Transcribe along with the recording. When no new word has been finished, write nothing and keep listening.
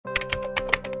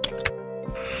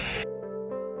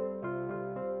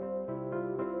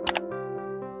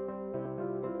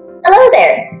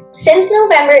there! Since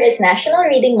November is National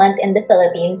Reading Month in the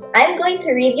Philippines, I'm going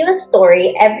to read you a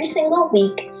story every single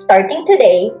week starting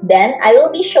today. Then I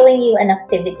will be showing you an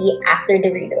activity after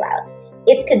the read aloud.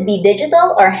 It could be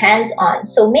digital or hands-on,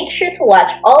 so make sure to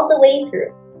watch all the way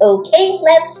through. Okay,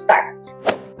 let's start.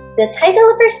 The title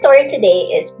of our story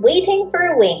today is Waiting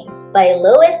for Wings by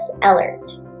Lois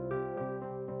Ehlert.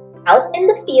 Out in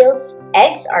the fields,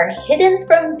 eggs are hidden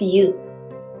from view.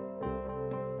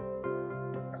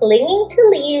 Clinging to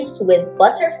leaves with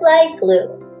butterfly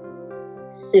glue.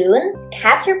 Soon,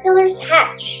 caterpillars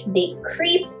hatch, they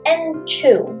creep and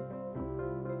chew.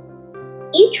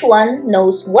 Each one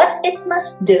knows what it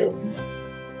must do.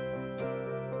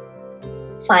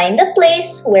 Find a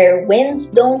place where winds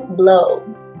don't blow.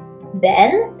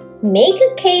 Then, make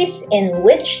a case in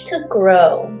which to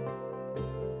grow.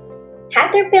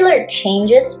 Caterpillar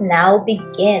changes now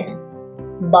begin.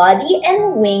 Body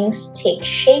and wings take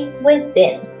shape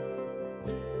within.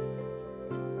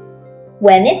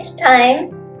 When it's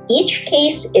time, each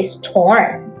case is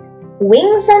torn.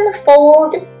 Wings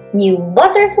unfold, new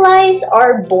butterflies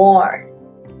are born.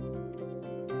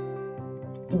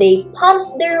 They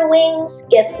pump their wings,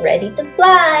 get ready to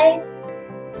fly.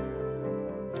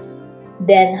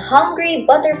 Then hungry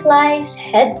butterflies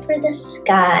head for the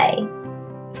sky.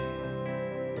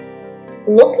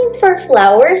 Looking for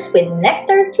flowers with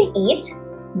nectar to eat,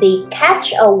 they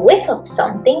catch a whiff of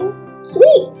something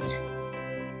sweet.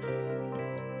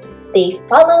 They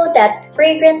follow that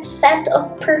fragrant scent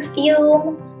of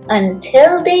perfume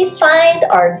until they find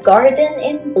our garden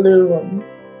in bloom.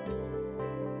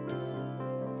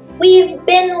 We've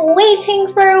been waiting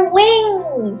for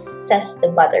wings, says the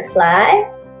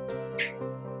butterfly.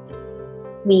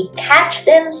 We catch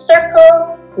them,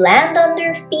 circle, land on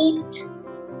their feet,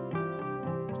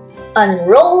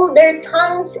 unroll their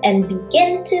tongues and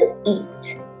begin to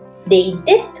eat. They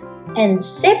dip and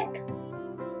sip,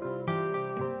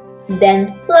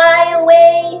 then fly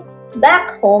away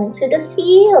back home to the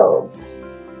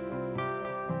fields.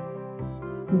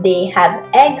 They have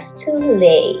eggs to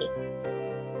lay.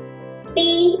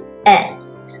 The end.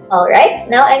 Alright,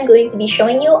 now I'm going to be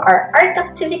showing you our art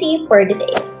activity for the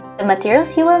day. The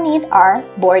materials you will need are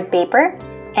board paper,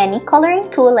 any coloring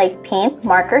tool like paint,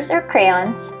 markers, or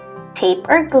crayons, tape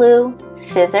or glue,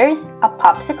 scissors, a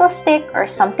popsicle stick or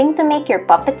something to make your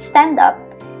puppet stand up,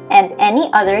 and any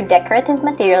other decorative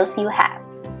materials you have.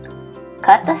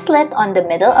 Cut a slit on the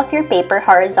middle of your paper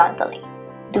horizontally.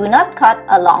 Do not cut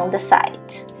along the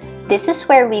sides. This is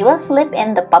where we will slip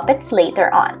in the puppets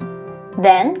later on.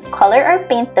 Then, color or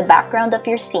paint the background of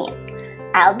your scene.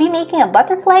 I'll be making a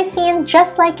butterfly scene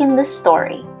just like in the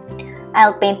story.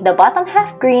 I'll paint the bottom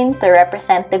half green to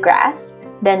represent the grass,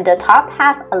 then the top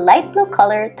half a light blue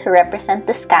color to represent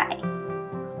the sky.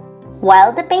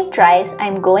 While the paint dries,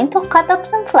 I'm going to cut up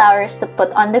some flowers to put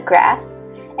on the grass,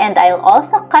 and I'll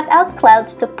also cut out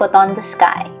clouds to put on the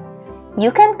sky.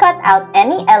 You can cut out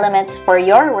any elements for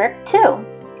your work too.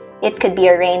 It could be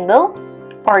a rainbow,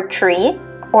 or tree,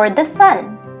 or the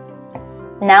sun.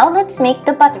 Now let's make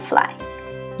the butterfly.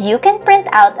 You can print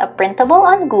out a printable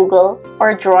on Google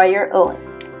or draw your own.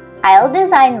 I'll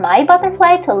design my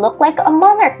butterfly to look like a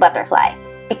monarch butterfly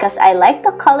because I like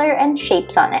the color and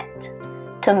shapes on it.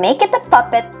 To make it a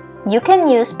puppet, you can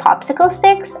use popsicle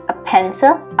sticks, a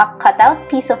pencil, a cutout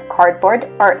piece of cardboard,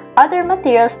 or other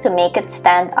materials to make it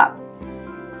stand up.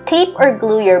 Tape or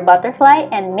glue your butterfly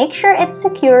and make sure it's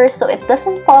secure so it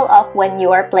doesn't fall off when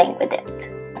you are playing with it.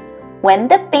 When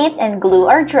the paint and glue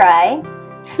are dry,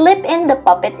 slip in the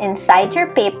puppet inside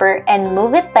your paper and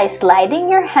move it by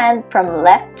sliding your hand from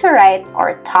left to right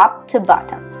or top to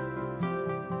bottom.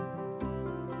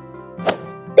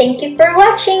 Thank you for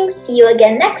watching. See you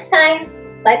again next time.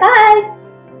 Bye-bye!